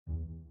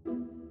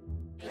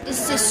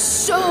This is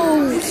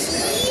so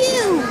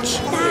huge.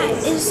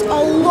 That is a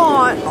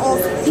lot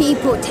of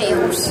people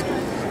tails.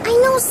 I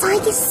know,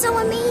 Psych is so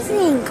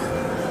amazing.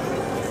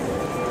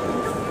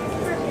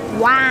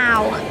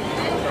 Wow.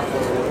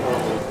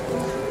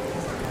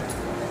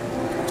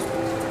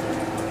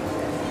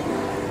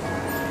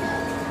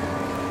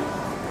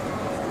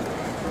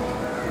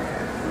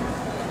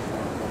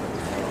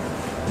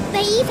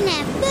 They even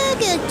have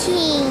Burger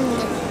King.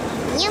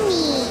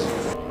 Yummy.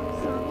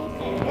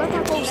 Look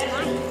at those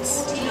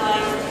lights.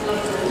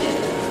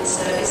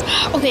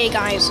 Okay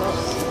guys, so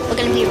we're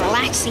gonna be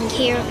relaxing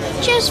here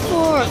just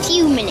for a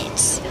few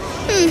minutes.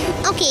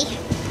 Okay.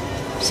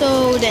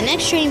 So the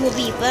next train will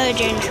be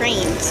Virgin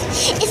Trains.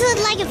 Is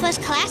it like a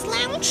first class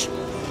lounge?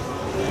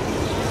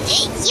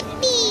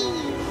 Yippee!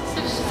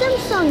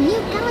 Samsung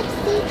new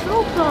Galaxy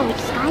GoPro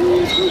with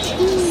Skyrim HD.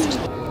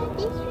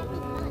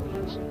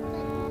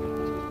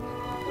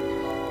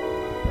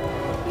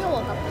 You're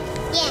welcome.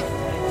 Yeah.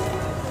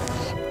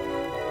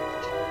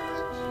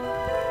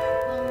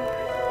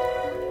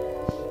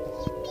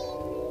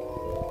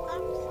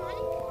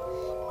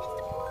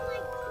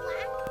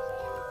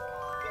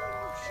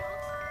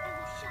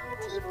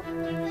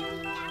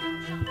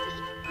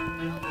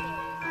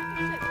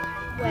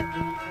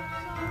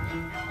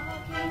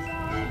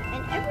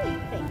 And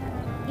everything.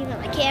 Even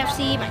like KFC,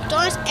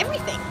 McDonald's,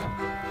 everything.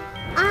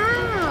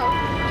 Oh!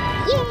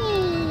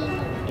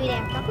 Yay! Do they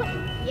have chocolate?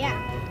 Yeah.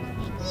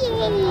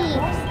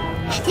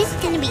 Yay! This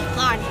is gonna be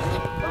fun.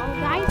 Well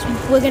guys,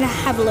 we're gonna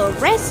have a little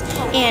rest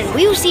and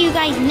we will see you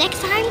guys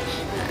next time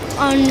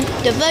on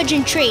the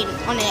Virgin train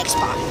on the next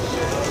spot.